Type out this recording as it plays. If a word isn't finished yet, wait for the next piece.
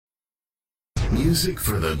Music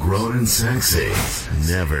for the grown and sexy.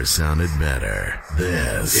 Never sounded better.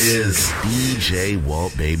 This is DJ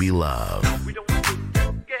Walt Baby Love. We don't work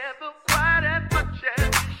together quite as much as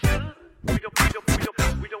we should. We don't work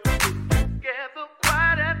together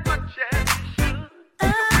quite as much as we should.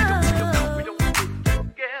 We don't work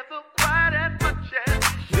together quite as much as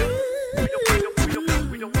we should.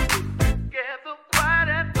 We don't work together quite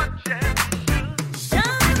as much as we should.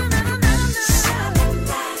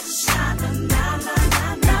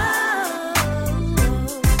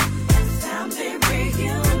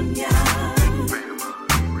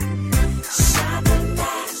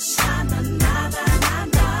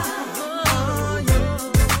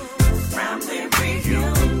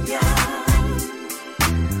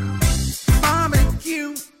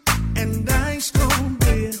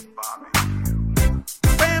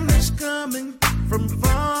 From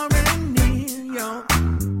far and near, y'all.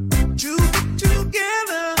 To get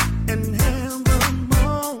together and have them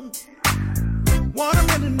all.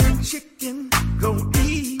 Watermelon and chicken, go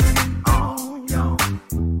eat it all, y'all.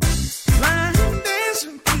 Line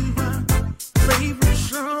dancing to our favorite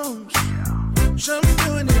songs. Some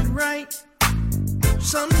doing it right,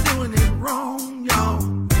 some doing it wrong, y'all.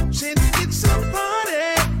 Said it's a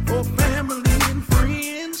party for family and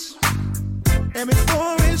friends. And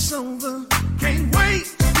before it's over, can't wait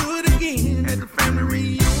to do it again at the family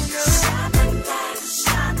reunion.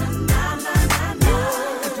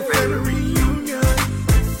 At the family reunion.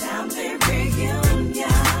 Family reunion.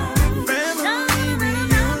 Family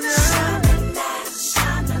reunion.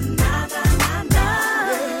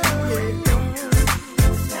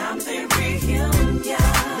 Family reunion.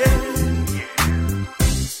 Yeah.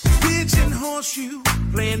 Pitch and horseshoe,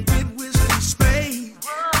 playing pit, whist, and spade.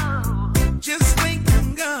 Just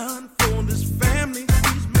thanking God for this family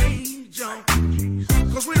He's made, y'all.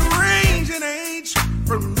 Cause we range in age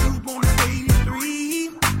from newborn to 83.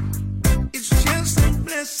 It's just a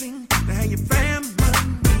blessing to have your family.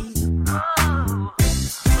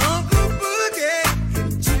 Uncle Boogie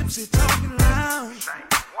and Gypsy talking loud.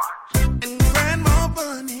 And Grandma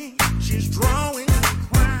Bunny, she's drawing the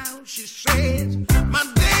crowd. She says, my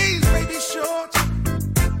days may be short,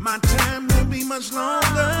 my time won't be much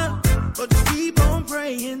longer. But keep on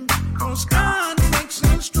praying, cause God makes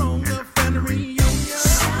us stronger. Family reunion.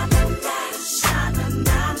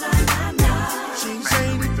 She's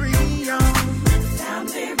 83, y'all.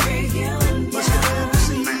 Family reunion. But you never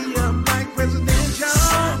see a black president,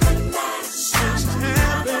 y'all. It's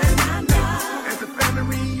happening at the family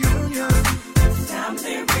reunion.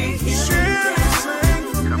 Family reunion. Shirley sang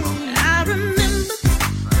for me. I remember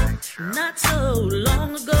not so long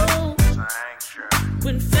ago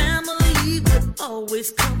when family would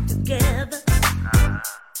always come together.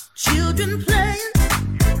 Children playing,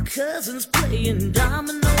 cousins playing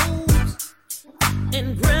dominoes,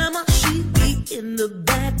 and grandma, she'd be in the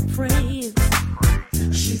back praying.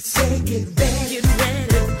 She'd say, get ready, get ready,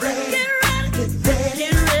 get ready, get ready,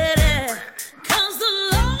 get ready, cause the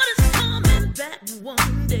Lord is coming back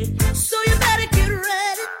one day, so you better get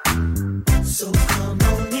ready. So come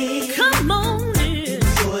on in, come on in,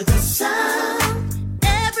 enjoy the sound.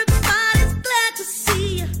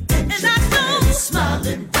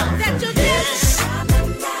 Smiling down that you're there.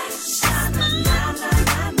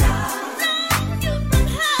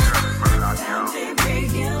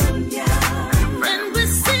 And we're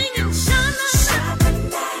singing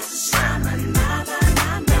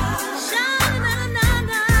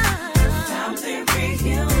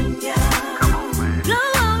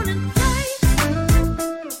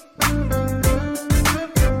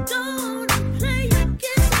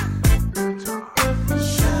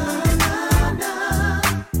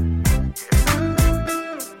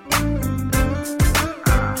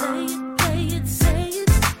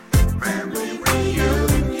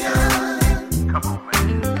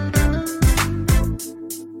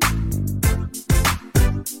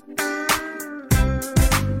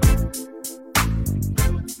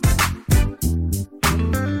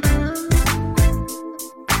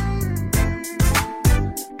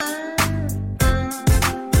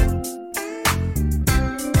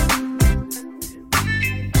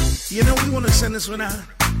You know, we want to send this one out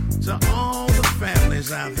to all the families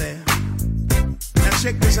out there. Now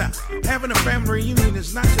check this out. Having a family reunion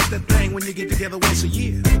is not just that thing when you get together once a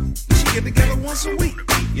year. You should get together once a week.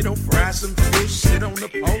 You know, fry some fish, sit on the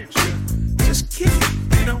porch, just kick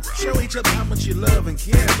it. You know, show each other how much you love and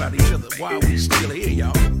care about each other while we still here,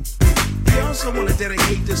 y'all. We also want to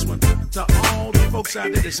dedicate this one to all the folks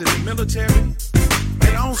out there that's in the military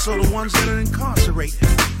and also the ones that are incarcerated.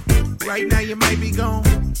 Right now you might be gone,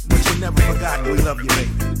 but you're never forgotten. We love you, baby.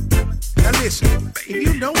 Now listen, if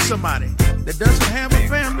you know somebody that doesn't have a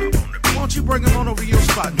family, why don't you bring them on over to your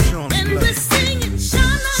spot and show them And the we're love? singing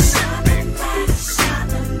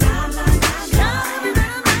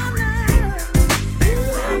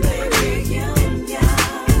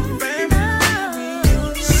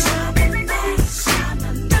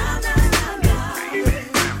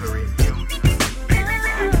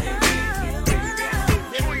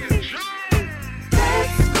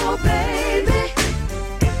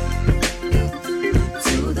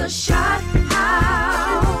Shot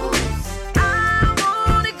house. I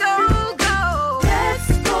wanna go. Let's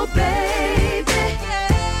go, baby.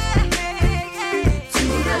 To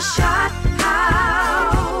the shot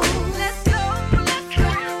house. Let's go.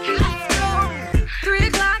 3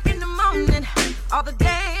 o'clock in the morning, all the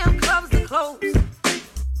damn clubs are closed.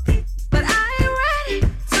 But I ain't ready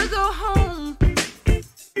to go home.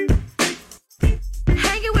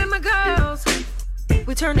 Hanging with my girls,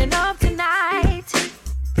 we turning up tonight.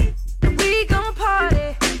 We gon'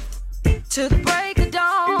 party till the break of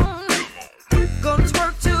dawn. Gonna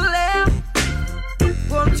twerk to the left,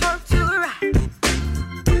 gonna twerk to the right.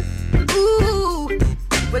 Ooh,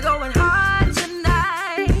 we're going hard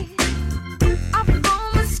tonight. Off on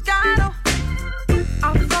Moscato,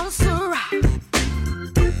 off on Syrah.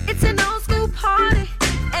 It's an old school party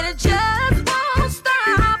and it just won't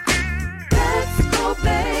stop. Let's go,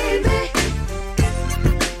 baby,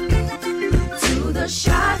 to the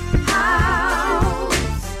shot house.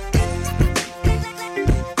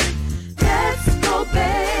 Let's go,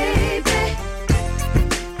 baby,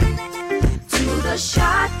 to the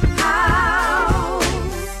shot house.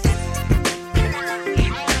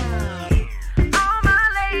 All my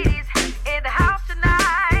ladies in the house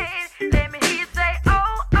tonight, let me hear you say, oh,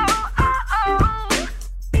 oh, oh, oh.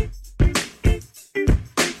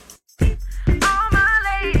 All my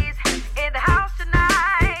ladies in the house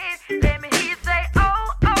tonight, let me hear you say,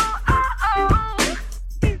 oh, oh, oh, oh.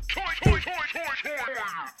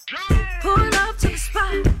 Pulling up to the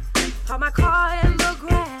spot, park my car and look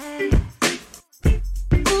right.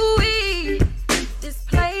 Ooh-wee, this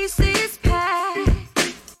place is packed.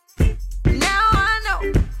 Now I know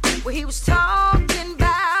what he was talking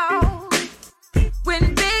about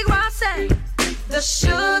when Big Rock sang the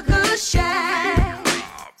Sugar Shack.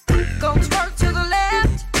 Gon' twerk to the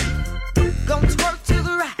left, gon' twerk to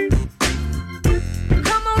the right.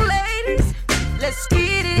 Come on, ladies, let's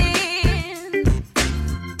get it in.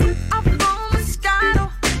 Off on Moscato,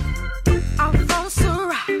 off on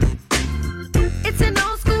Syrah. It's an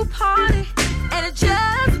old school party and it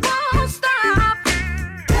just won't stop.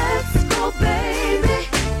 Let's go, baby,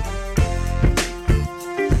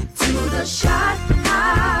 to the shot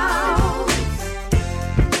house.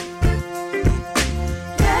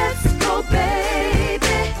 Let's go,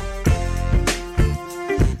 baby,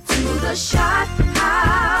 to the shot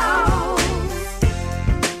house.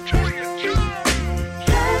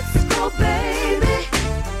 Let's go, baby,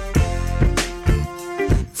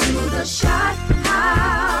 to the shot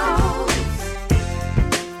house.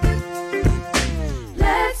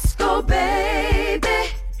 Let's go, baby,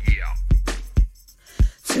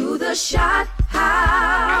 to the shot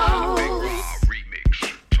house.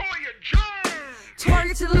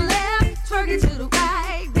 Twerk it to the left, twerk it to the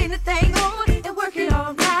right, bend the thing over and work it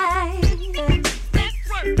all night.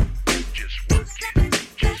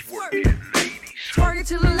 Twerk it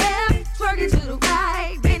to the left, twerk it to the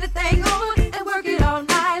right, bend the thing over and work it all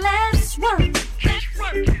night. Let's work.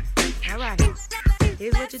 All right,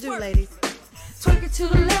 here's what you do, ladies. Twerk it to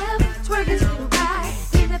the left, twerk it to the right,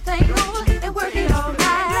 bend the thing over and work it all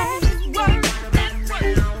night. Work.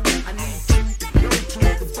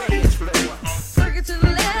 Twerk it to the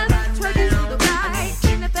left, twerk it to the right,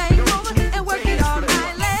 bend the thing over and work it all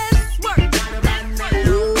night. Let's work.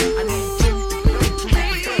 Ooh,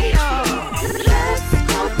 baby, oh. Let's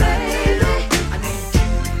go, baby,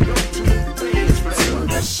 to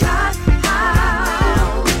the shot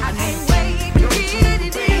house. I can't wait to get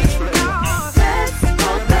it in, y'all. Let's go,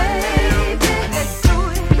 baby, let's do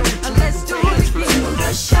it again. To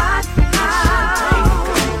the shot house,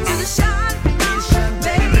 to the shot house,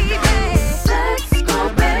 baby. Let's go,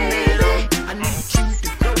 baby,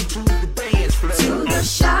 to the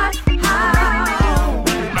shot house.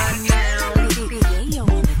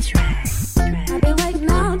 I've been waiting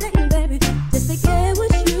all day, baby, just to get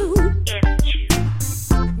with you.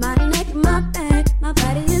 My neck, my back, my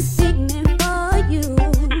body is beating for you.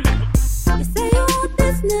 You say you want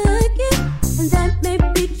this nugget, and that may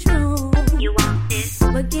be true.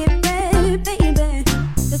 But get ready, baby,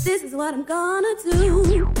 'cause this is what I'm gonna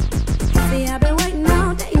do. See, I've been waiting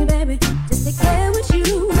all day, baby, just to get with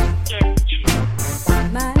you.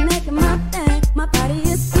 My neck and my back, my body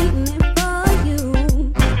is beating for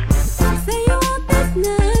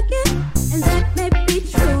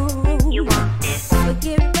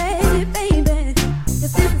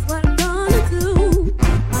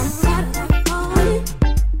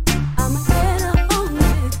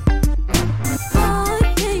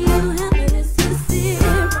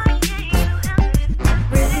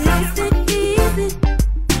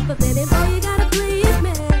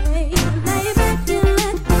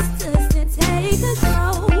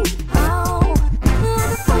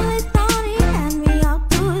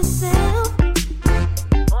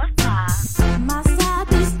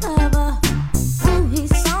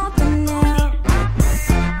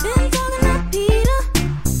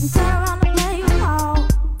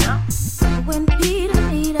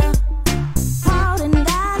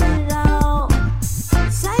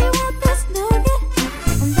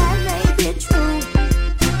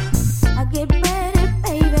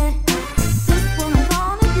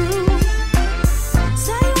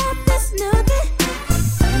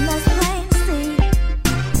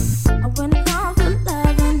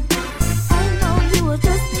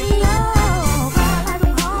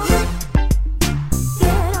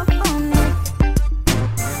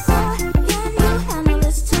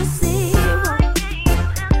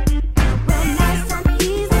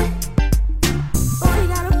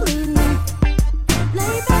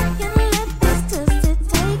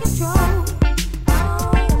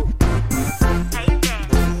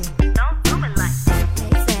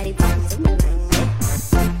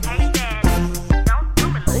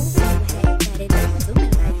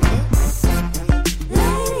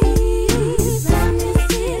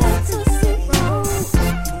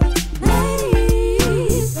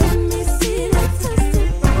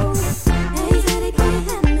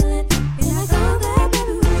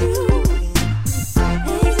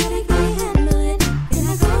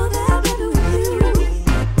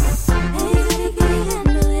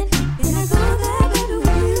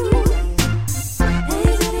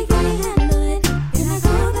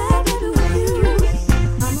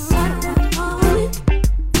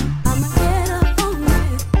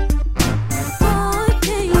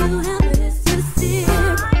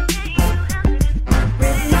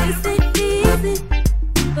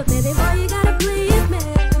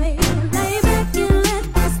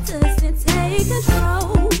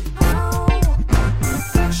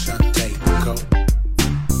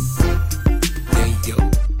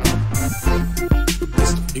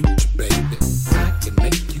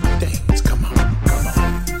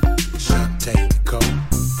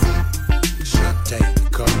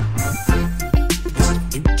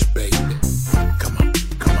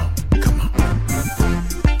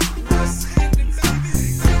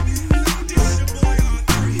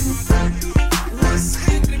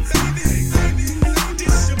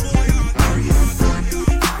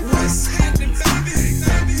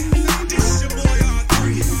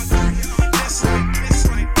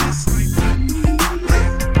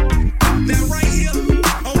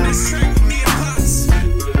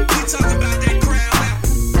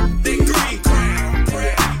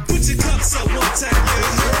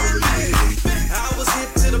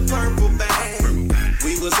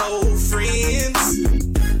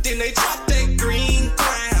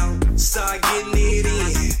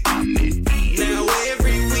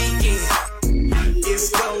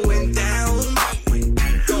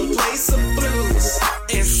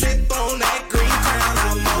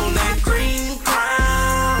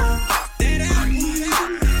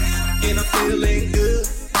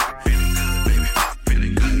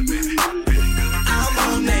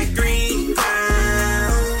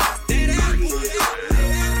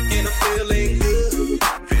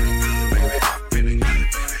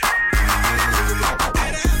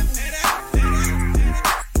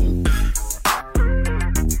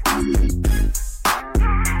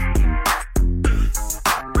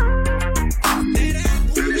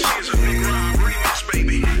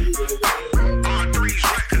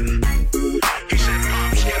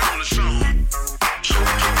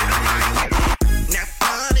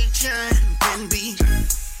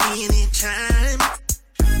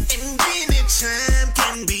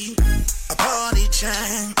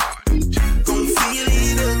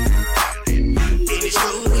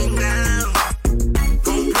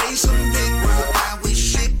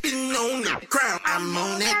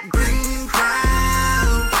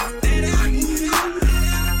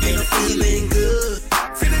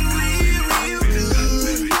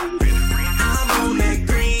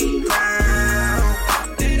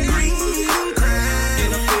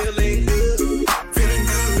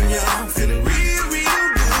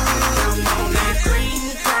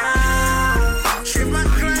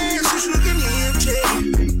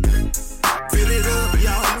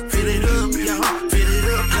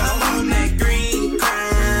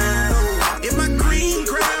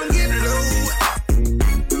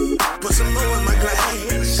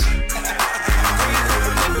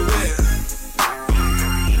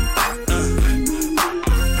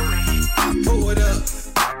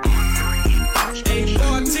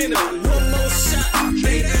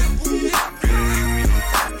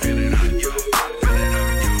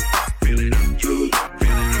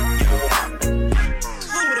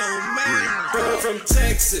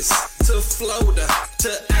Texas to Florida to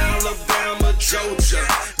Alabama, Georgia.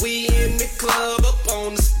 We in the club up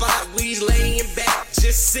on the spot. We laying back,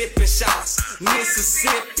 just sipping shots.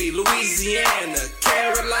 Mississippi, Louisiana,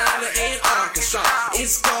 Carolina, and Arkansas.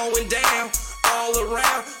 It's going down all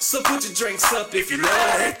around, so put your drinks up if you love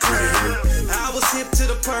that cream. I was hip to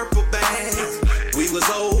the purple bag. We was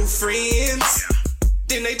old friends.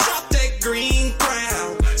 Then they dropped that green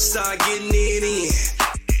crown, start getting it in.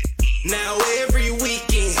 Now every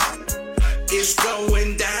weekend it's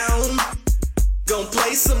going down. Gonna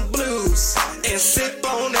play some blues and sip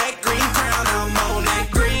on that green crown. I'm on that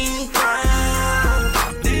green crown.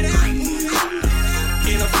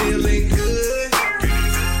 And I'm feeling good.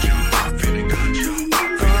 I'm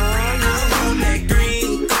on that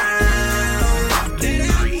green crown.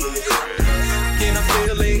 And I'm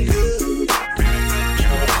feeling good.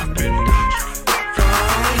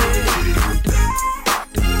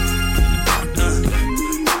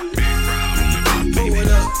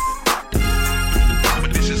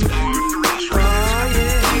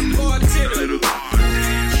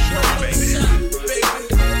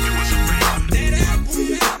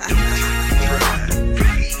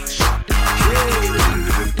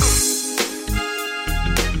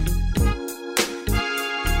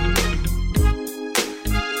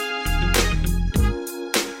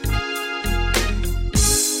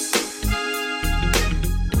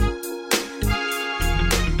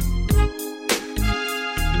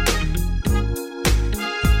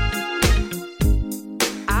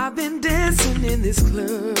 In this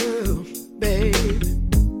club, babe,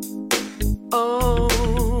 all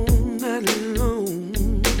night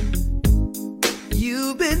long.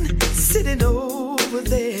 You've been sitting over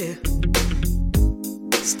there,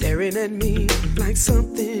 staring at me like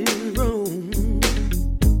something wrong.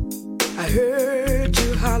 I heard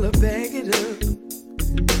you holler, bag it up,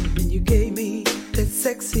 and you gave me that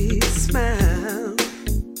sexy smile.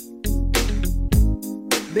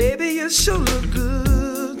 Baby, you sure look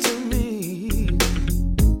good to me,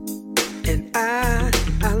 and I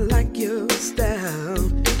like your style.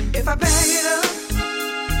 If I bag it up,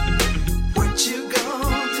 what you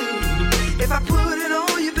gonna do? If I put it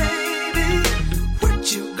on you, baby,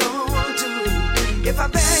 what you gonna do? If I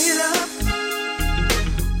bag it up,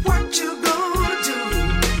 what you gonna do?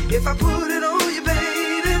 If I put it on you,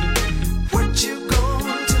 baby, what you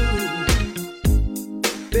gonna do?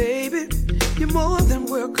 Baby, you're more than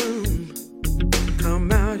welcome.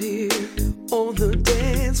 Come out here on the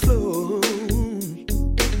dance floor.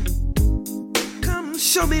 Come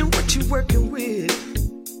show me what you're working with.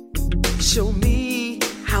 Show me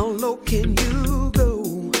how low can you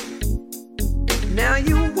go. Now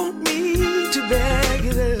you want me to bag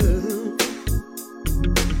it up.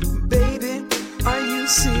 Baby, are you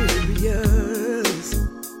serious?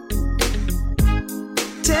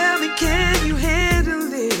 Tell me, can you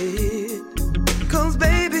handle it? 'Cause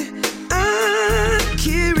baby, I'm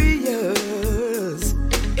curious.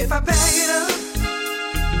 If I bag it up,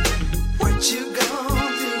 what you gonna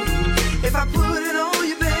do? If I put it on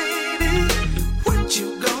you, baby, what you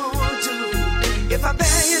gonna do? If I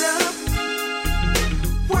bag it up,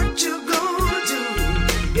 what you gonna do?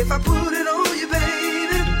 If I put it on you,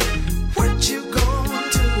 baby, what you gonna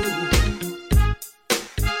do?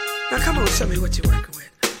 Now come on, show me what you're working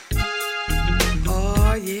with.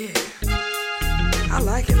 Oh yeah, I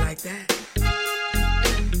like it like that.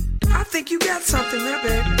 I think you got something there,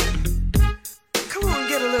 baby. Come on,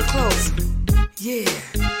 get a little closer. Yeah,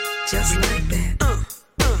 just like that.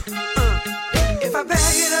 If I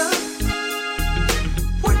bag it up,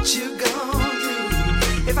 what you gonna do?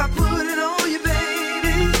 If I put it on you,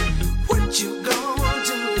 baby, what you gonna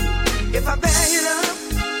do? If I bag it up,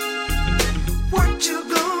 what you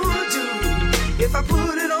gonna do? If I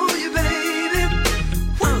put it on you, baby,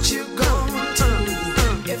 what you gonna do?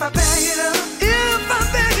 If I bag it up,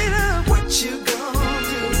 what you gonna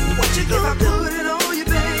do? What you gonna do? If I put it on you,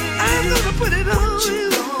 baby, I'm gonna put it on you. What you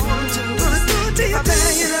gonna do? Gonna do it to you. If I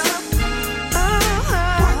bag it up,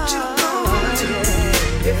 what you gonna do?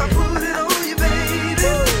 If I put it on you,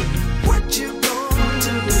 baby, what you gonna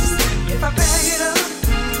do? If I bag it up,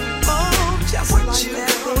 oh, just what like you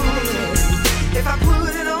that, gonna do? If I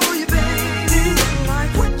put it on you, baby,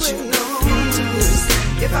 what you gonna do?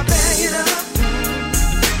 If I bag it up,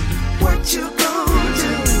 what you gonna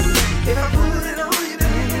do? If I put it on you,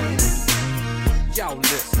 baby. Y'all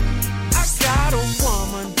listen. I got a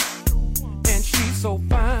woman, and she's so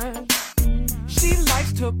fine. She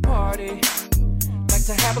likes to party, like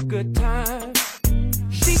to have a good time.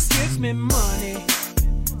 She gives me money,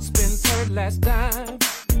 spends her last dime.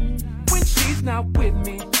 When she's not with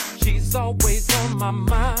me, she's always on my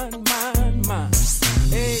mind.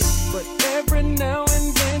 Hey,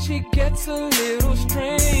 she gets a little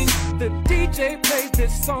strange. The DJ plays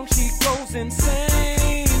this song, she goes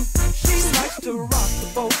insane. She likes to rock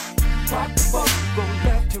the boat, go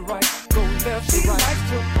left to right, go left to right. She likes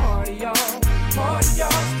to party, y'all,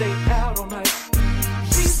 stay out all night.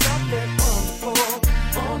 She's out there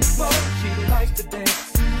on the floor, she likes to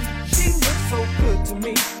dance. She looks so good to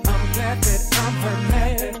me, I'm glad that I'm her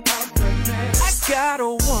man. I got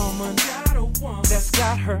a woman that's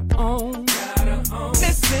got her own.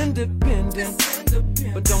 Miss Independent,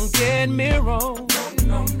 but don't get me wrong.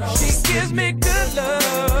 She gives me good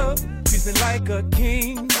love, treats me like a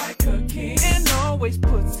king, and always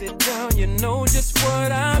puts it down. You know just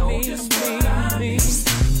what I mean.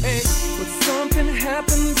 Hey, but something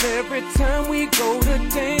happens every time we go to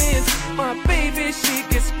dance. My baby, she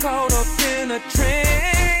gets caught up in a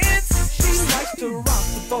trance. She likes to rock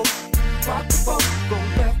the boat, go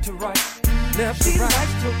left to right, left to right. She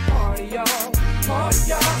likes to party, y'all,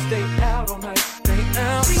 stay out all night, stay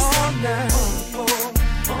out all night.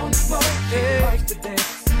 On the floor, she likes to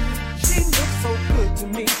dance. She looks so good to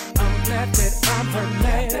me, I'm glad that I'm her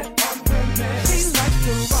man. She likes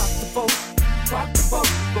to rock the boat,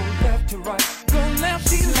 go left to right, go left.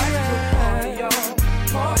 She likes to party,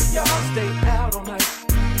 y'all, stay out all night.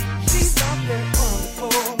 She's out there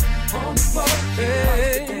on the floor, she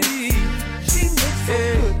likes to dance. She looks so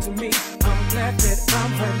good to me, I'm glad that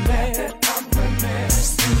I'm her man.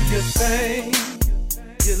 Do your thing,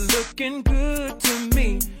 you're looking good to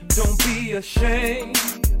me. Don't be ashamed,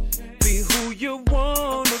 be who you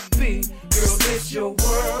wanna be. Girl, it's your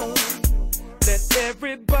world, let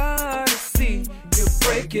everybody see. You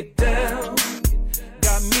break it down,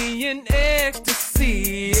 got me in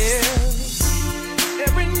ecstasy, yeah.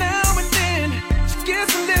 Every now and then, she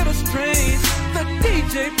gets a little strange. The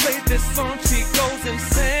DJ plays this song, she goes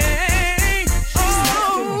insane.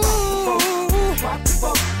 Rock the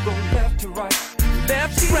boat, go left to right,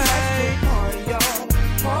 left to right.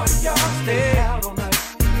 Party, y'all, stay out all night.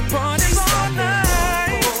 Party all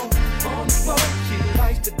night. On the floor, she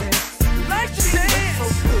likes to dance. She looks so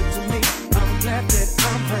good to me, I'm glad that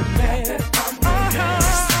I'm her man.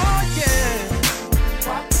 Oh yeah.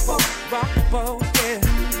 Rock the boat, yeah.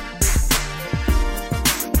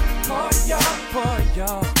 Party,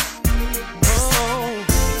 y'all. Oh,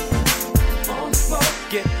 on the floor,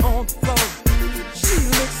 get on the floor. She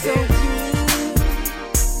looks so good,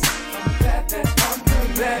 I'm glad that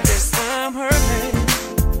I'm her man.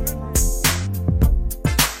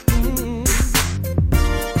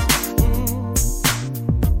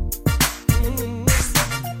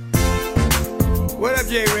 What up,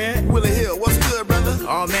 J-Red? Willie Hill, what's good, brother?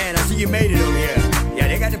 Oh, man, I see you made it over here. Yeah,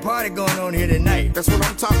 they got the party going on here tonight. That's what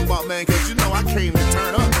I'm talking about, man, because you know I came to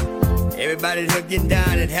turn up. Everybody's here getting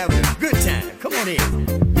down and having a good time. Come on in.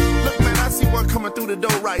 Look, man, I see one coming through the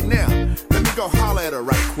door right now. Let me go holler at her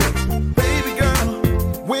right quick. Baby girl,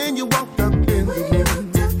 when you walked up in the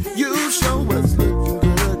room, you sure was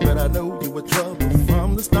looking good, but I know you were trouble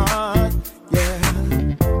from the start, yeah.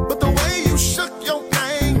 But the way you shook your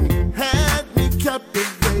thing had me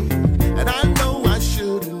captivated, and I know I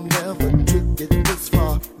should've never took it this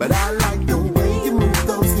far, but I like the way you move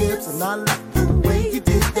those hips, and I like the way you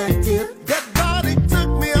did that dip. That body took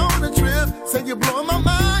me on a trip, said you're blowing my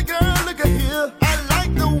mind, girl, look at here. I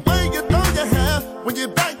like the way you throw your hair, when you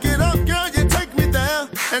back it up, girl, you take me there.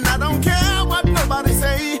 And I don't care what nobody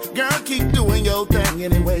say, girl, keep doing your thing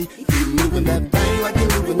anyway. Keep moving that thing like you're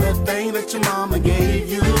moving that thing that your mama gave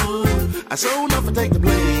you. I sure enough to take the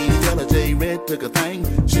blame, tell her J-Red took a thing.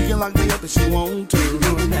 She can lock me up if she want to.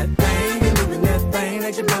 Moving that thing, you're moving that thing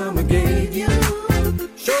that your mama gave you.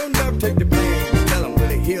 Sure enough, take the blame. Tell them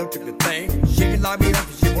Willie Hill took the thing. She can lock me up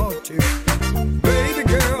if she want to. Baby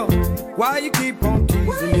girl, why you keep on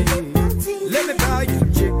teasing me? Let me buy you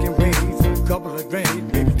some chicken wings, a couple of drinks,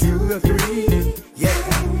 maybe 2 or 3. Yeah,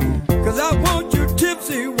 'cause I want you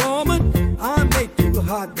tipsy, woman. I make you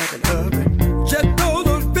hot like an oven. Just throw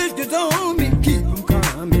those biscuits on me, keep them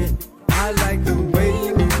coming. I like the way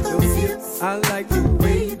you move those hips. I like the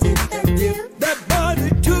way you did that dip. That body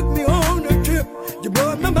took me on a trip. You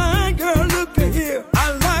brought my mind, girl, look at here.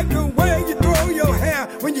 I like the way you throw your hair.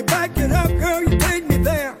 When you back it up, girl, you take me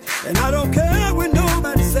there. And I don't care what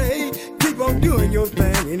nobody say. Keep on doing your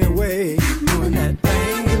thing anyway. Doing that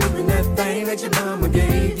thing, you're moving that thing that your mama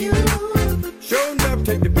gave you. Sure enough,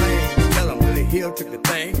 take the blame. Tell them Willie Hill took the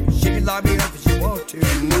thing. She can lock me up if she want to.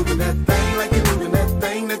 Moving that thing like you're moving that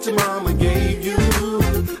thing that your mama gave you.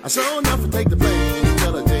 I sure enough to take the blame.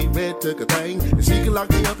 Tell her J-Red took a thing, and she can lock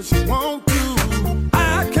me up if she want to.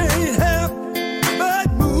 I can't help but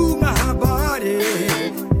move my body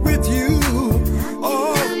with you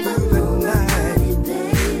all through the night.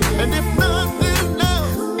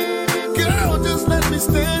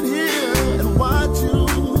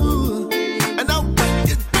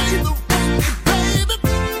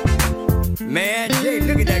 Man, Jay,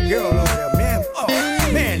 look at that girl over there, man. Oh,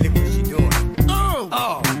 man, look what she doing.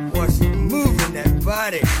 Oh, boy, she moving that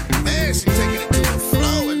body. Man, she taking it to the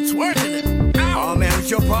floor and twerking it. Oh, man, with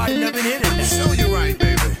your party nothing in it now. Show you right,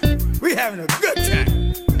 baby. We having a good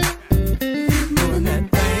time. Doing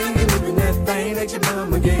that thing that your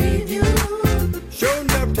mama gave you. Sure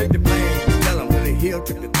enough, take the blame. Tell 'em Willie Hill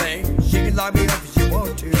took the thing. She can lock me up if she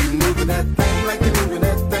want to. Moving that thing like you're moving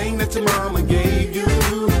that thing that your mama gave you.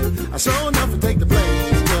 I sure enough to take the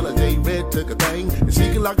blame. Tell her J-Red took a thing, and she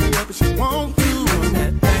can lock me up if she want to. Moving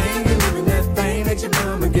that thing that your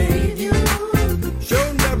mama gave you. Sure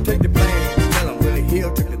enough, take the blame. Tell 'em Willie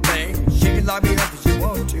Hill took the thing. She can lock me up if she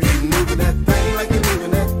want to. Moving that thing like you're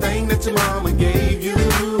moving that thing that your mama gave you.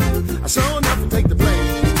 I sure enough to take the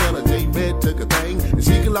blame. Tell her J-Red took a thing, and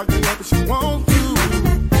she can lock me up if she want to.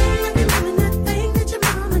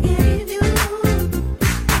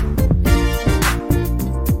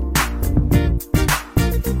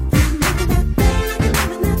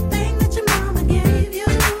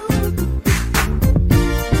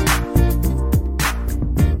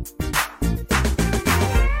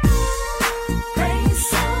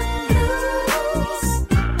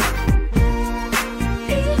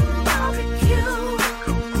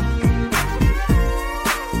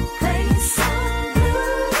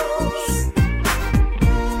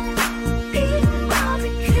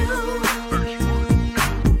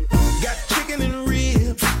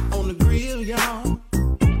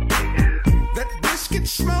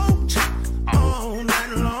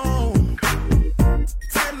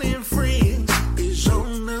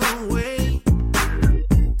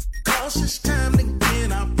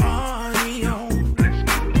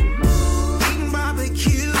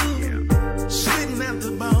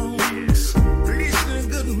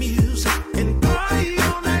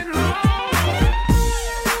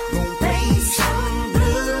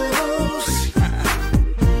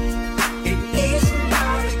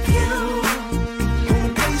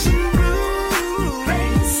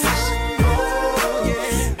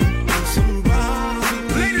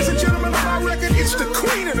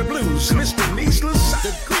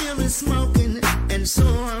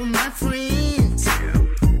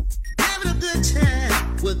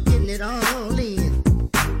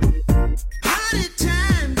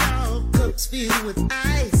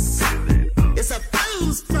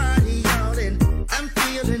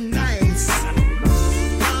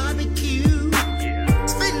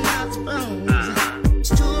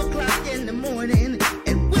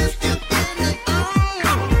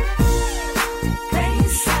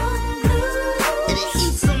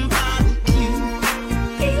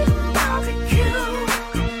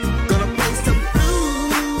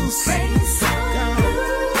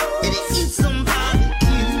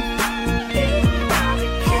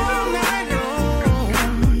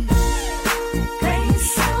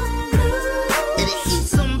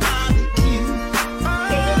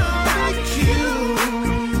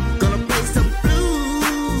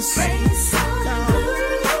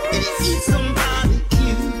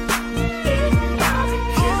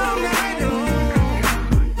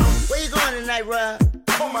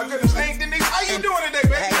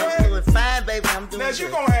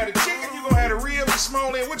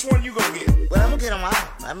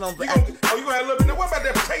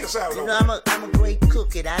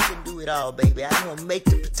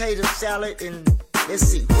 Salad and let's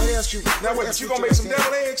see what else you. Now wait, you gonna make some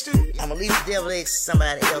deviled eggs too? I'm gonna leave the deviled eggs to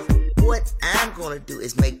somebody else. What I'm gonna do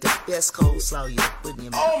is make the best coleslaw you put in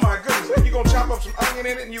your mouth. Oh my goodness! You gonna chop up some onion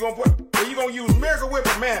in it and you gonna use Miracle Whip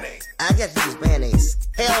or mayonnaise? I got to use mayonnaise.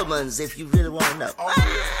 Hellman's if you really want to know. Oh,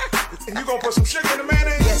 yeah. And you gonna put some sugar in the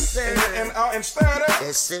mayonnaise? Yes, sir. And stir it up?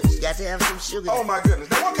 Yes, sir. You got to have some sugar. Oh my goodness!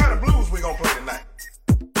 Now what kind of blues we gonna play tonight?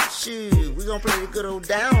 Shoot, we gonna play the good old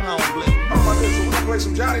down home blues. Oh my goodness, so we gonna play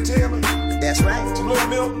some Johnny Taylor? That's right. Some Little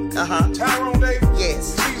Milton? Uh-huh. Tyrone Davis?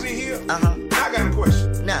 Yes. CZ Hill? Uh-huh. Now I got a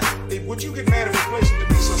question. Now. Hey, would you get mad if we play some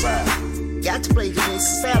Denise Society? Got to play Denise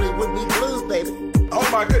Society with me blues, baby. Oh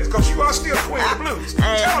my goodness, because you are still the queen of the blues.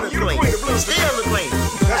 I am the queen. You the queen of blues. Still the queen.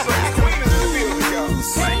 That's right, the queen is in the building, y'all.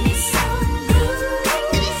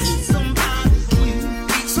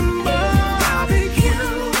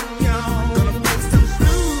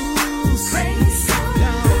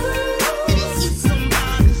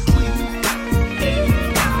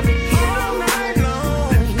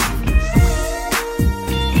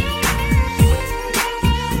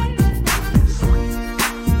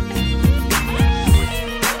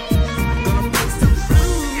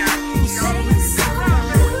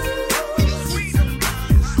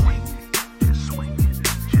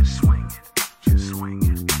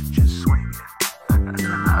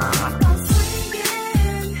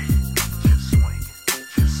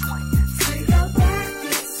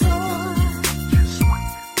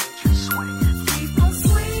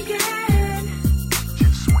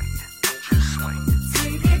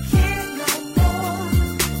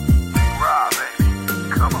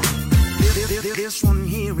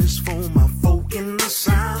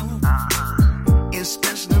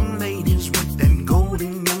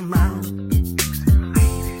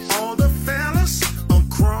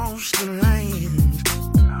 across the land.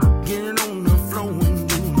 Get on the floor and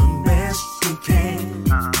do the best you can.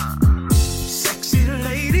 Sexy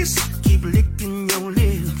ladies, keep licking your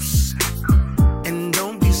lips. And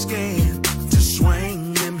don't be scared to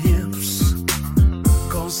swing them hips.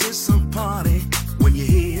 Cause it's a party when you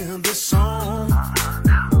hear the song.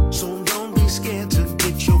 So don't be scared to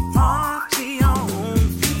get your party on.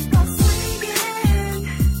 Keep on swinging.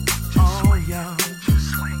 Oh, y'all. Just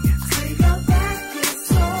swing it. Take your back and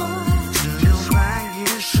soul. Till your back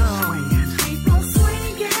is showing. Keep on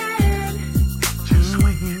swinging. Just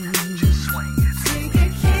swing it. Just swing it. Till you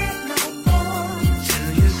can't no more. Till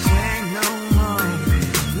you can't no more.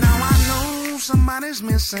 Now I know somebody's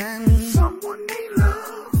missing someone they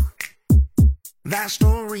love. That's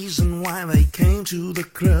the reason why they came to the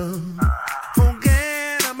club.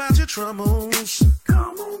 Forget about your troubles.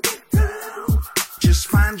 Come on, get down. Just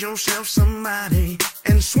find yourself somebody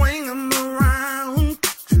and swing them around.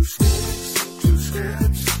 2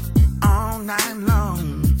 steps, all night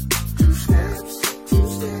long. 2 steps,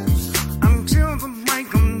 until the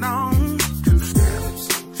break of dawn. 2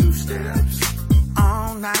 steps,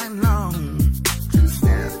 all night long. 2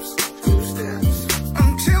 steps,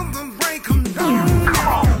 until the break of dawn. Come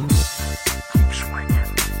on. Keep swinging,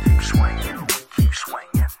 keep swinging, keep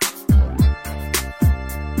swinging.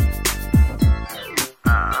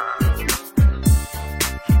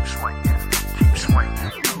 Keep swinging, keep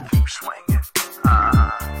swinging, keep swinging.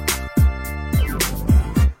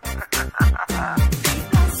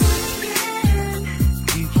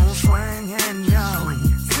 Keep on swinging, y'all.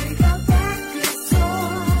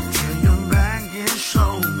 Till your back is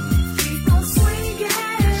sore. Keep on swinging.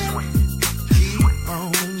 Keep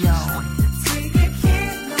on, y'all. Till you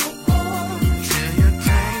can't no more. Till you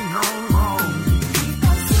can't no more. Keep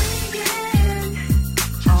on swinging.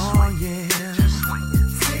 Oh, yeah. Just swing it.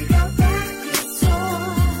 Till your back is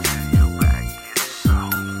sore. Till your back is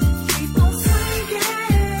sore. Keep on swinging.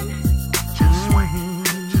 Just swing it.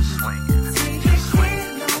 Just swing it. Till you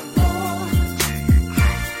can't no more. Till you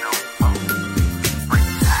can't no more. Break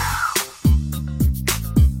it down.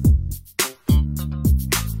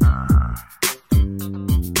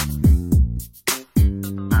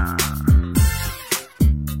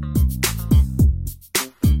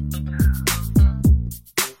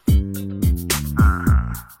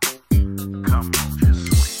 Come on, just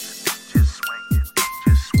swing it, just swing it,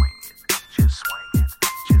 just swing it, just swing it,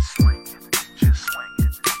 just swing it, just swing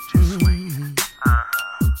it, just swing it,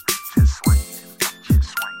 just swing it, just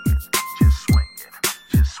swing it, just swing it,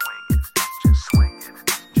 just swing it, just swing it,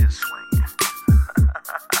 just swing it.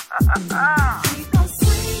 Keep on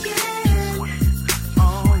swinging.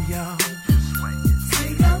 Oh, y'all. Just swing it.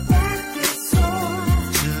 Till your back is sore.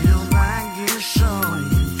 Till your back is showing.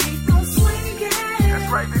 Keep on swinging. That's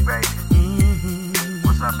right, big baby.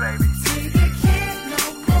 What's up, baby? Till you can't no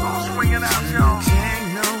more. Keep on swinging out, y'all. Can't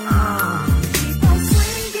no more. Keep on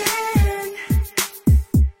swinging.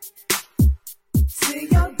 Till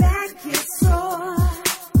your back is sore.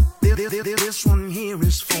 This one here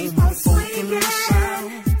is for my folk in the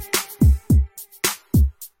South.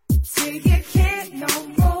 Till you can't no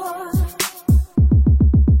more.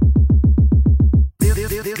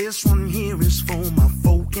 This one here is for my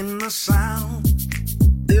folk in the South.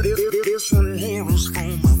 This one here is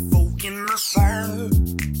for my folk in the South.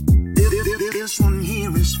 This one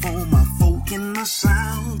here is for my folk in the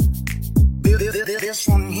South. This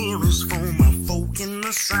one here is for my folk in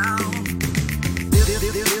the South.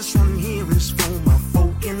 This one here is for my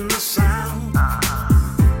folk in the South.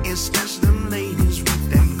 Especially them ladies with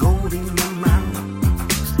that gold in their mouth.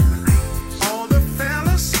 All the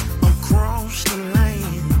fellas across the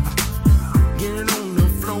land, get on the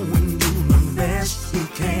floor and do the best you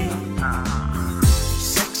can.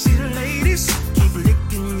 Sexy ladies, keep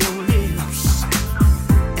licking your lips.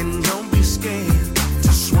 And don't be scared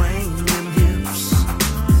to swing them hips.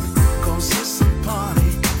 Cause it's a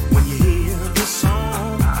party when you hear the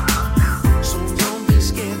song. So don't be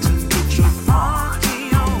scared to get your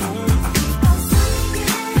party on. Keep on swinging.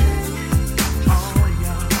 Oh,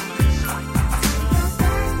 y'all.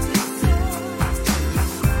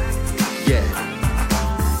 Yeah.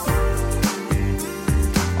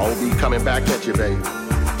 I'll be coming back at you, baby.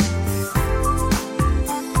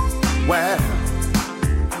 Well,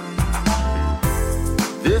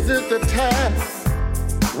 this is the time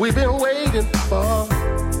we've been waiting for.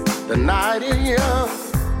 The night is young.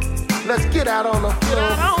 Let's get out on the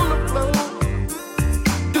floor.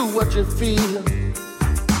 Do what you feel.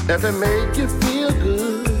 If it make you feel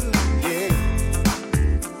good. Yeah.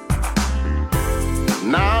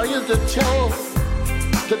 Now is the chance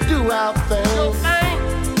to do our thing.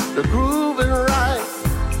 The groove is right.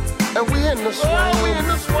 and we in the swing.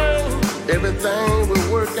 Everything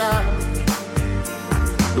will work out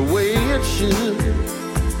the way it should.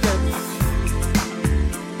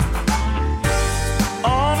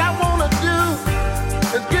 All I wanna do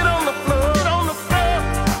is get on the floor,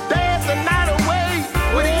 dance the night away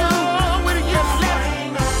with you.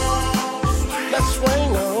 Let's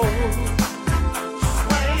swing on,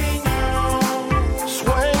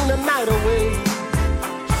 swing the night away.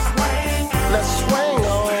 Let's swing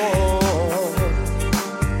on.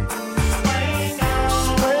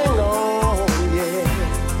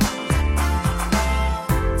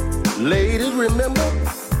 Ladies, remember,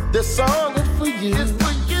 this song is for you. It's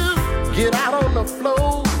for you. Get out on the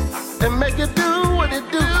floor and make it do what it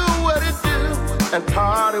do, and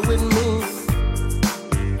party with me.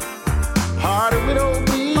 Party with old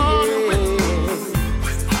B.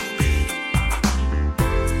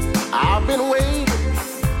 I've been waiting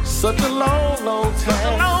such a long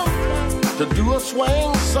time to do a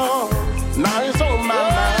swing song. Now it's on my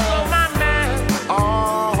mind.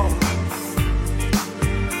 Oh.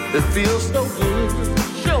 It feels so good,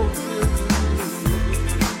 so good.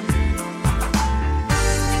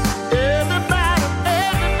 Everybody,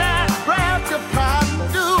 grab your partner,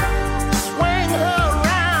 do swing her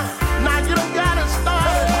around. Now you don't gotta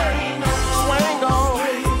start. Swing on,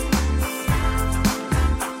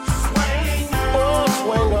 oh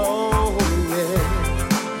swing on, yeah.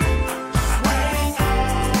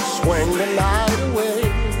 Swing the night away.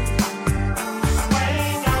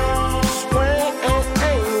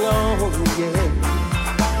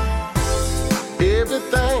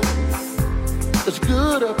 Everything is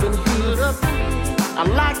good up in here. I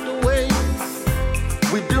like the way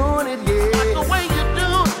we're doing it, yeah. Like the way you do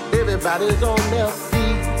it. Everybody's on their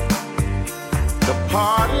feet. The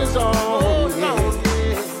party's on, yeah.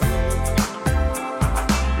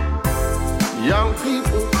 Young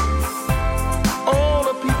people,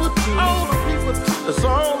 older people too. It's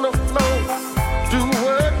on the floor. Do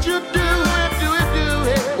what you do.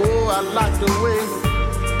 Oh, I like the way.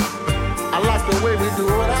 I like the way we do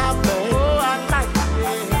it out there. Oh, I like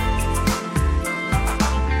it.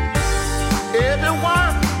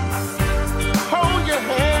 Everyone, hold your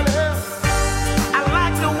hand up. I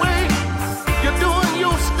like the way you're doing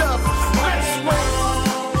your stuff. Let's swing.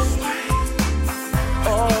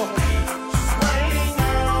 Oh,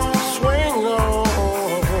 swing on.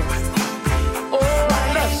 Oh,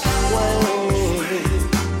 let's swing.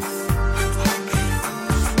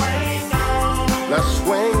 Let's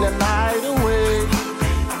swing the night away.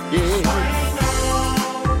 Yeah.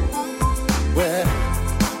 Well,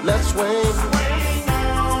 let's swing.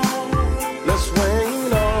 Let's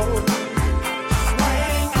swing on.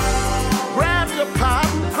 Grab your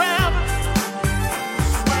partner, grab it.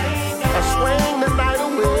 And swing the night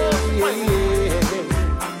away. Yeah.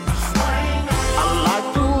 I like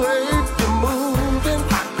the way you're moving.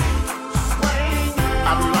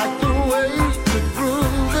 I like the way you're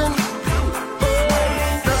grooving.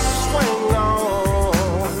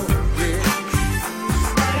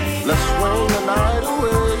 Let's swing the night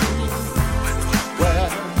away. Well,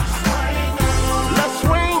 let's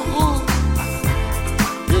swing,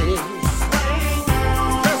 yeah.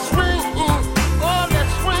 Let's swing, oh,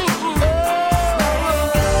 let's swing, oh,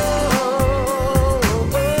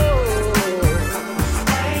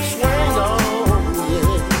 swing on,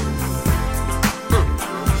 yeah.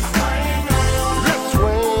 Let's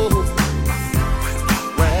swing,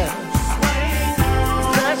 well,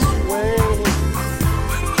 let's swing.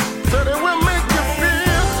 So that will make you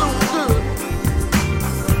feel so good.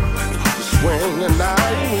 Swing the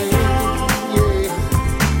night away, yeah.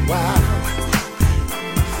 Wow.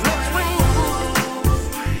 Let's swing on.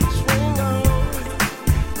 Let's swing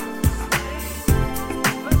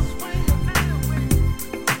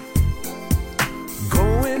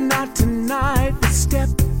Going out tonight, let's step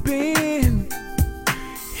in.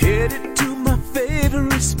 Headed to my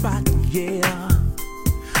favorite spot, yeah.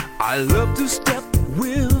 I love to step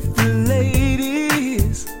with the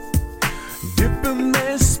ladies, dip them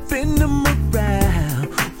and spin them around.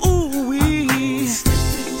 Ooh wee.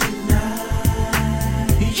 Stepping tonight.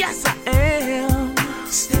 Yes I am.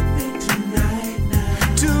 Stepping tonight,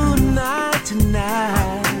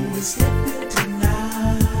 tonight. Stepping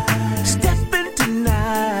tonight. Stepping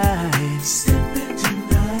tonight. Stepping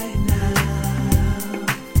tonight now.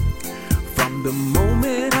 From the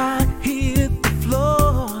moment I hit the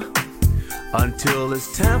floor until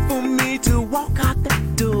it's time for me to walk out that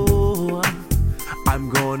door, I'm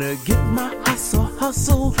gonna get my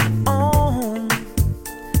hustle on,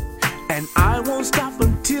 and I won't stop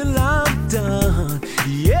until I'm done.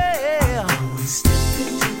 Yeah, I'm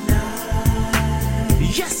stepping tonight.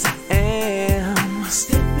 Yes I am.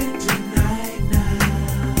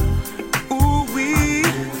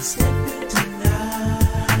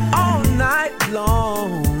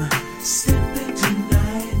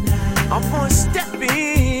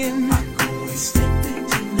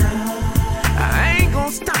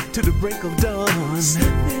 to the break of dawn.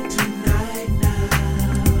 Stepping tonight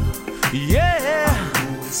now.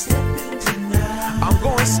 Yeah. Stepping tonight. I'm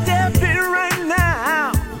going to step in right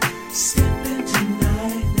now. Stepping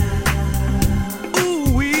tonight now.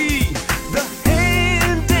 Ooh wee, the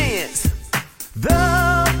hand dance, the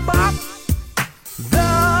bop,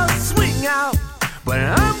 the swing out. But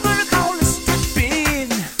I'm gonna call it stepping.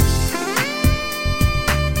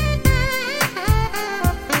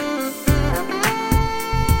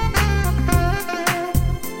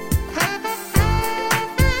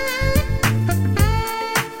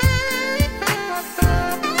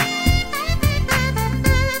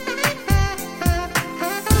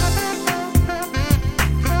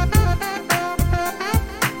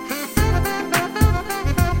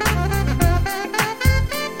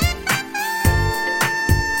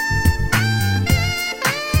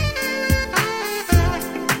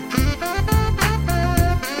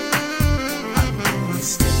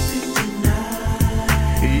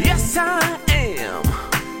 Yes, I am.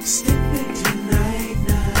 Stepping tonight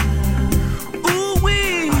now. Ooh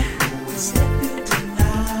wee, Stepping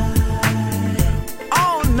tonight.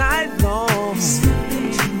 all night long.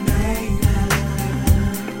 Stepping tonight now.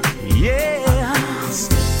 Yeah,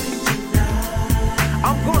 Stepping tonight.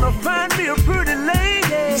 I'm gonna find me a pretty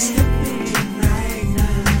lady Stepping tonight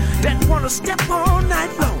now. that wanna step all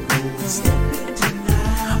night long. Stepping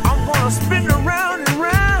tonight. I'm gonna spin around and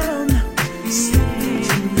round. Stepping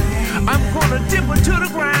tonight. I'm gonna dip her to the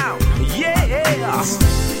ground. Yeah.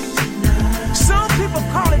 Some people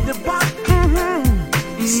call it the bop.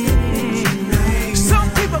 Stepping tonight. Some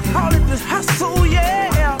people call it the hustle.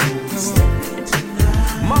 Yeah. Stepping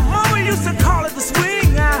tonight. My mama used to call it the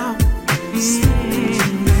swing out, Stepping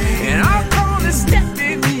tonight. and I call it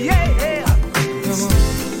stepping. Yeah.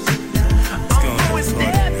 I'm going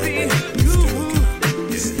stepping.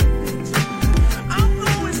 I'm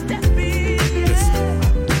going stepping.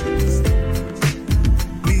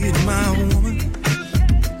 Me and my woman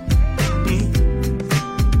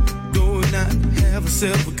going out to have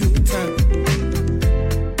herself a good time.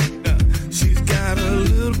 She's got a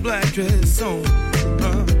little black dress on.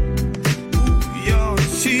 Ooh, y'all,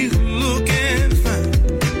 she's looking fine.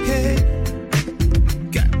 Hey,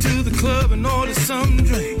 got to the club and ordered some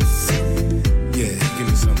drinks. Yeah, give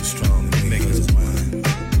me something strong and make us wine.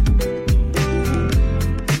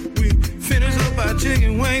 We finished up our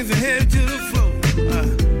chicken wings and headed to the floor.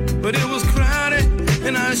 But it was crowded,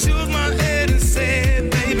 and I shook my head and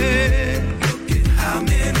said, baby, look at how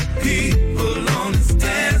many people on this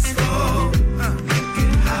dance floor. Look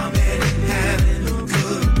at how many having a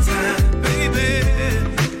good time, baby.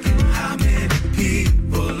 Look at how many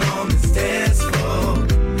people on this dance floor.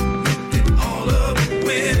 Look at all of the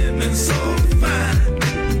women so fine.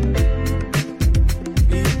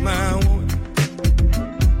 My woman,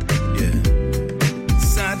 yeah,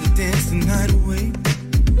 decided to dance the night away.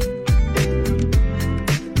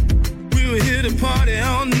 We were here to party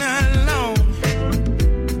all night long,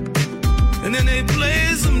 and then they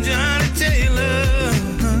played some Johnny Taylor.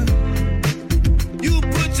 You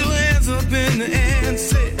put your hands up in the air and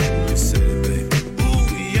say, you said it, baby.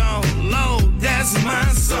 Ooh, y'all, Lord, that's my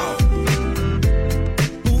song.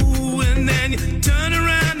 Ooh, and then you turn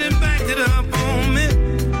around and backed it up on me.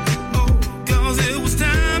 Oh, 'cause it was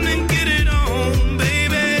time to get it on,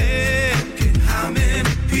 baby. Look at how many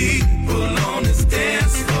people on this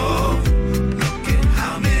dance floor. Look at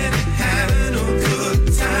how many having a good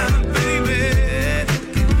time, baby.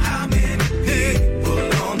 Look at how many people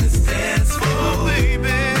on this dance floor,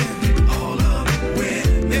 baby. All of the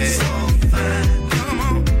women so fine. Come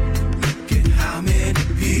on. Look at how many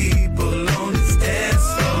people on this dance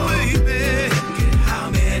floor, baby. Look at how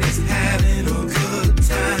many's having a good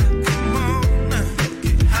time. Come on. Look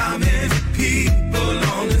at how many people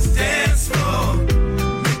on this dance floor.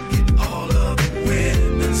 Look at all of the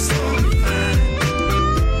women so fine.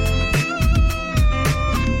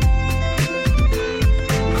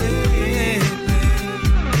 Yeah,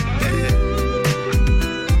 yeah.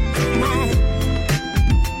 Come on.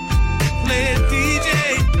 Play it, DJ.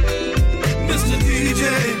 Mr. DJ.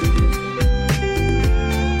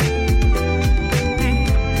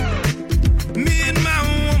 Me and my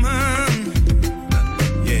woman,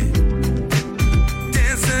 yeah,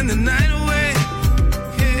 dancing the night away.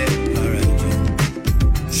 Yeah, all right, Jim.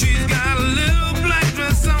 She's got a little black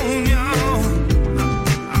dress on, y'all.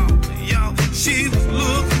 Y'all, she was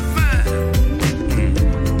looking fine.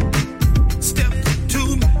 Stepped to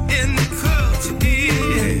me in the club, she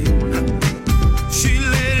did. She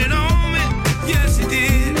laid it on me, yes she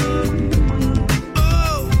did.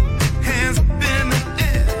 Oh, hands up in the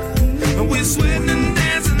air, and we're sweating and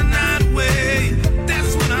dancing the night away.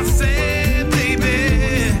 That's what I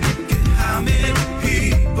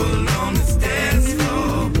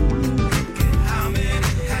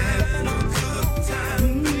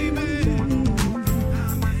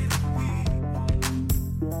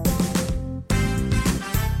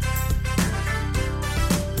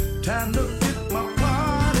Time to get my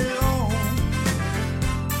party on.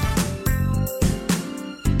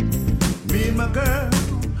 Me and my girl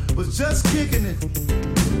was just kicking it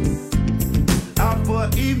out for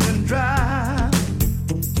an evening drive.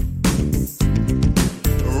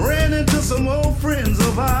 Ran into some old friends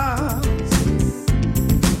of ours.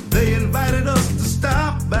 They invited us to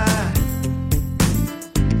stop by.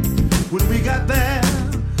 When we got there,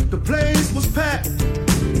 the place was packed.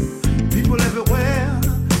 People everywhere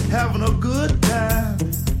having a good time.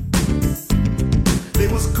 They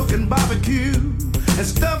was cooking barbecue and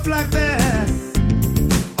stuff like that.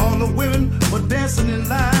 All the women were dancing in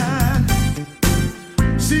line.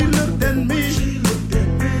 She looked at me,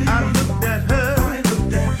 I looked at her.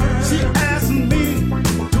 She asked me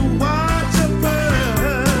to watch her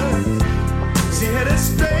bird. She had it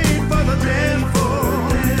straight for the dance floor.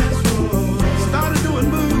 Started doing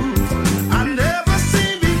moves I never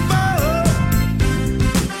seen before.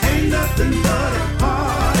 Ain't nothing but a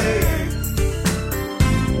party.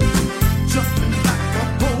 Jumping like a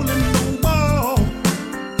pole in the wall.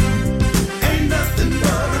 Ain't nothing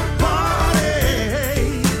but a party.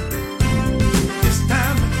 It's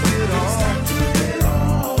time to get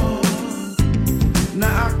on.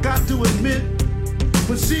 Now I got to admit,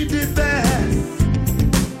 when she did that,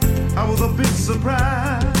 I was a bit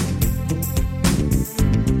surprised.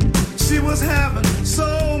 She was having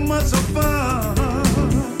so much of fun,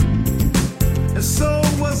 and so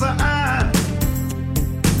was I.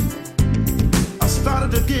 I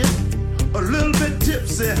started to get a little bit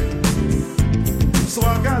tipsy, so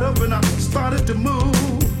I got up and I started to move.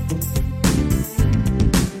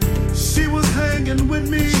 She was hanging with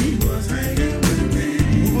me.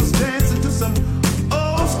 We was dancing to some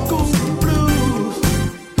old school blues.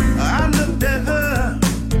 I looked at her,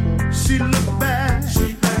 she looked back.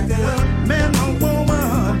 Man, my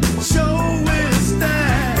woman, show is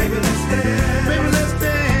style. Baby, let's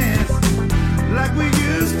dance like we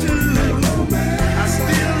used to. I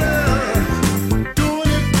still love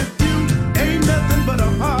doing it with you. Ain't nothing but a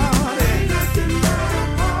party.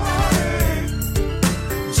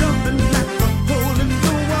 Jumping like a pole in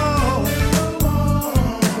the wall.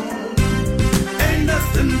 Ain't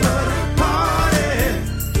nothing but a party.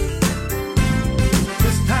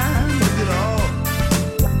 It's time to get on.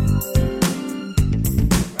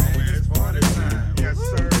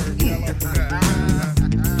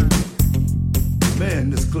 Man,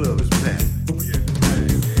 this club is packed.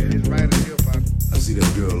 I see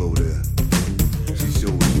that girl over there. She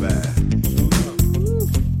sure is fine.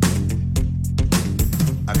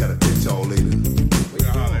 I gotta catch y'all later.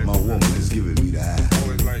 My woman is giving me the eye.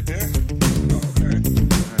 Always like that?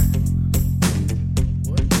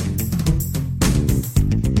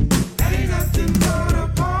 Ain't nothing but a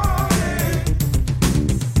party.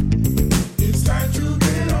 It's time to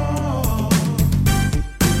get on.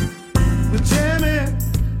 We're jamming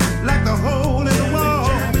like the hole in the wall.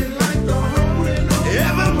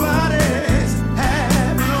 Everybody's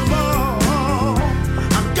having a ball.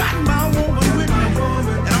 I got my woman with me,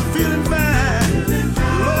 and I'm feeling fine.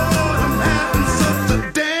 Lord, I'm having such a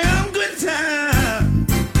damn good time.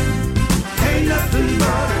 Ain't nothing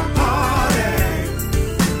but a party.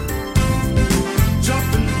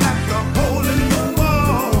 Jumping like a hole in the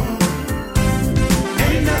wall.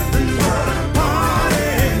 Ain't nothing but a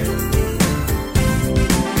party.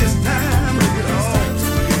 It's time to get on.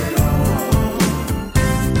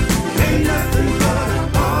 Ain't nothing but a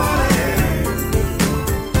party.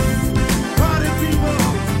 Party people,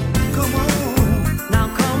 come on. Now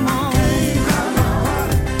come on,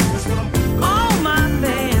 That's what I'm all my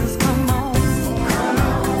fans, come on.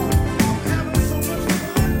 having so much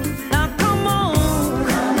fun with you. Now come on,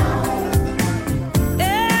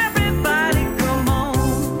 everybody come on.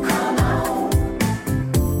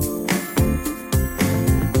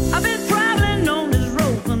 I've been traveling on this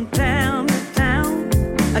road from town to town.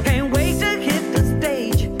 I can't wait to hit the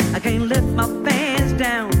stage. I can't let my fans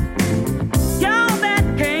down. Y'all that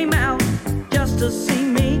came out just to see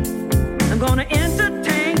me, I'm gonna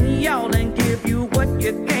entertain y'all and give you what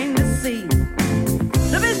you came to see.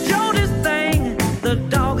 Let me show this thing, the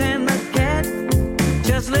dog and the cat.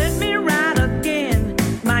 Just let me ride again.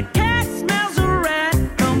 My cat smells a rat.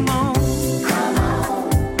 Come on.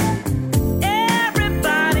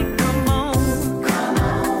 Everybody come on.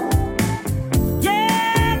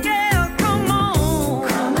 Yeah, yeah, come on.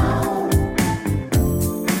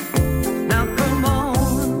 Now come on.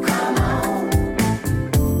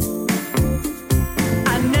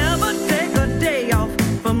 I never take a day off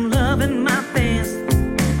from loving my fans.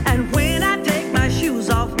 And when I take my shoes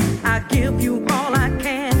off, I give you all I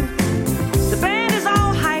can.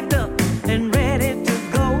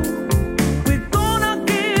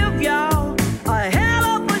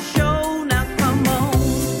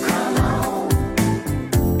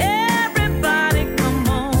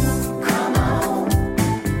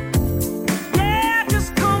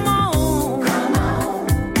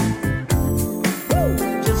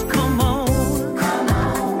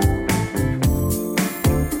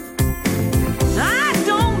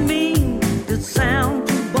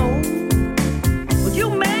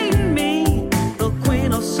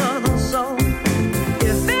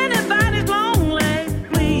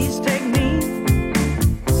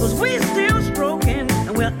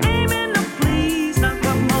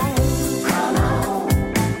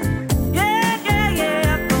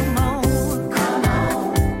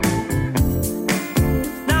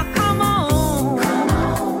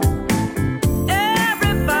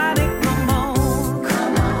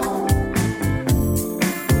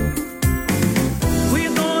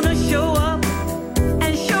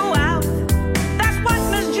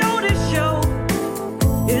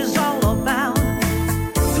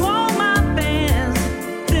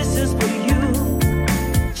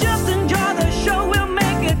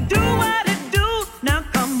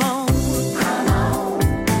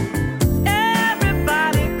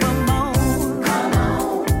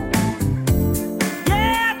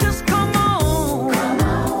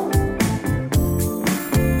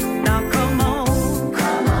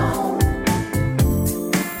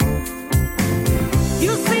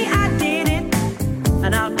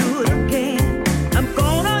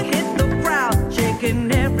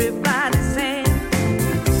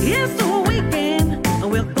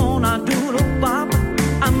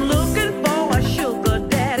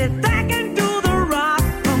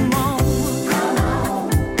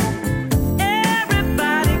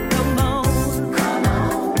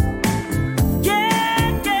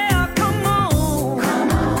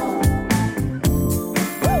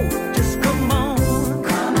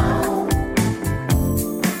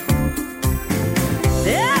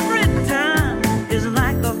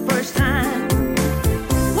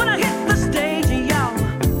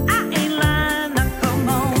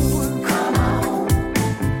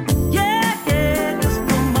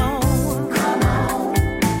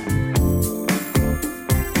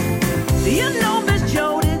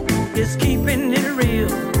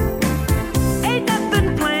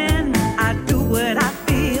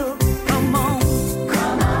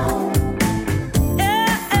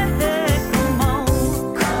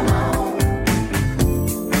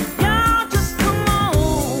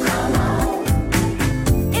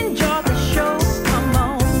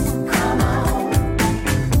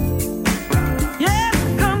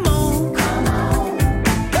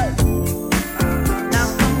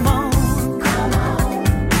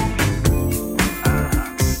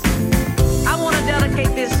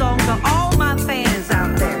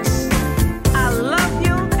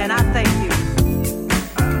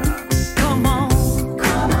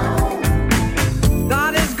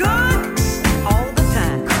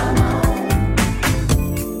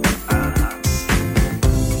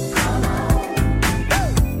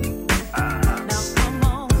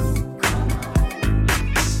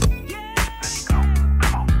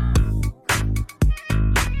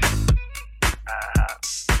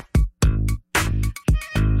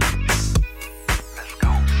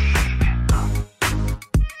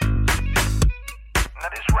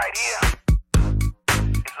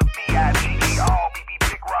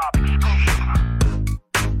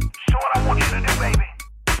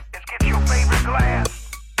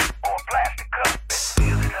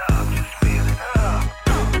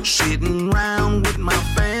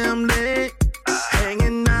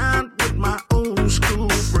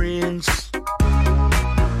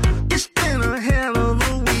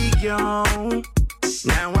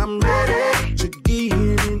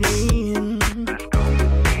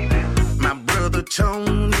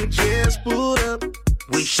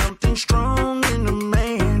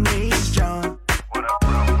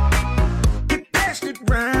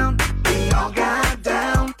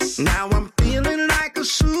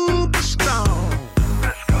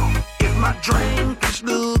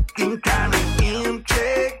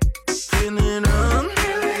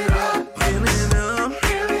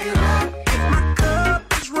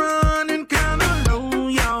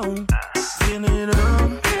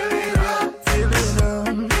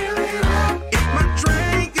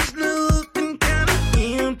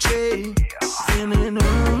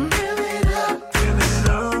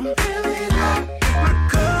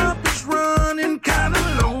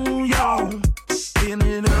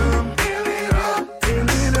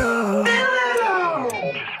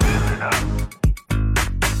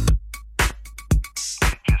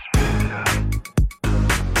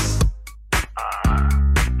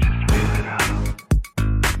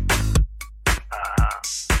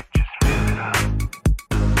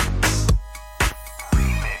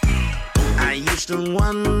 used to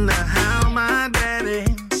wonder how my daddy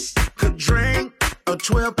could drink a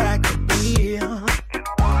 12-pack of beer.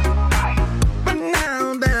 But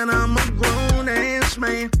now that I'm a grown-ass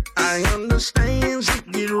man, I understand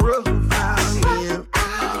it get rough out here.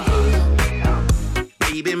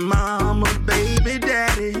 Baby mama, baby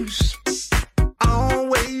daddies,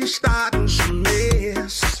 always starting some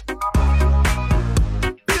mess.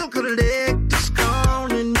 Bill collectors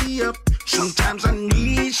calling me up. Sometimes I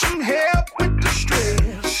need some help with the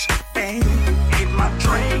stress. And if my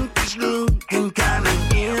drink is looking kinda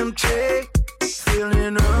empty,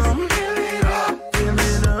 filling up,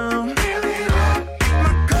 filling up. If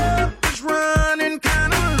my cup is running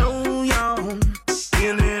kinda low, y'all,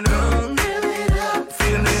 filling up,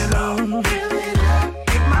 filling up.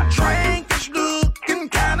 If my drink is looking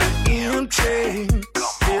kinda empty,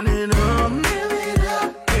 filling up,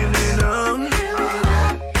 filling up.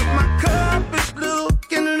 If my cup is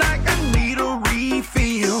looking like I need a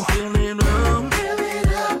refill, filling up,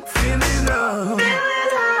 filling up.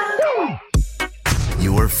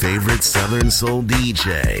 Your favorite Southern Soul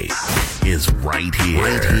DJ is right here.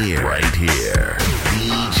 Right here. Right here.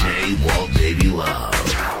 DJ Walt Baby Love.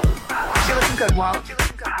 You looking good, Walt. You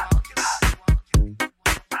looking good.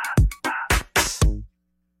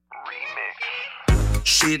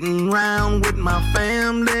 Sitting around with my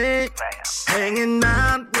family, hanging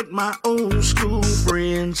out with my old school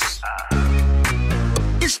friends.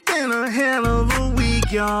 It's been a hell of a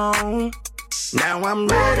week, y'all. Now I'm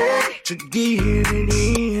ready to get it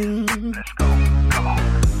in. Let's go, come on.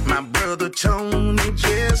 My brother Tony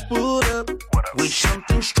just put up with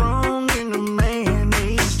something strong in the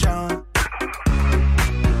mayonnaise jar.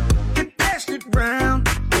 Get passed it round,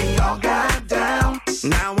 we all got it down.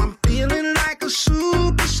 Now I'm feeling like a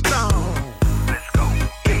superstar. Let's go.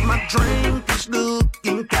 If my drink is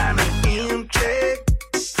looking kinda empty,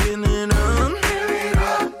 filling up, filling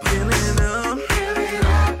up, filling up.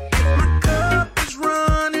 If my cup is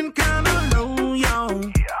running kinda low, y'all,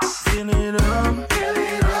 filling up,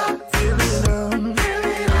 filling up, filling up.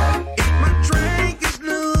 If my drink is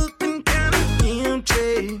looking kinda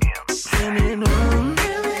empty, filling up,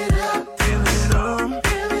 filling up.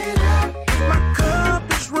 If my cup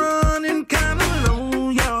is running kinda low,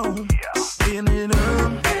 y'all, filling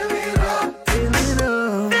up, filling up, filling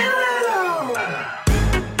up.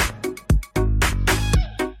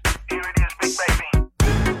 Here it is, Big Baby.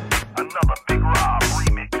 Another Big Rob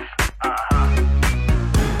remix.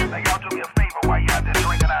 Now y'all do me a favor while you out there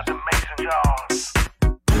drinking out the mason jars,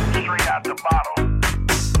 straight out the bottle,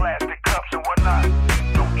 plastic cups and whatnot.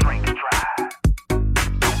 Don't drink and drive.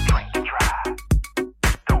 Don't drink and drive.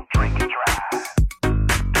 Don't drink and drive.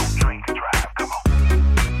 Don't drink and drive. Come on.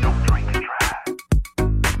 Don't drink and drive.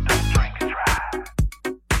 Don't drink and drive.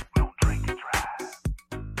 Don't drink and drive.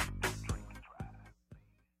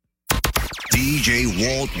 DJ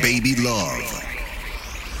Walt Baby Love.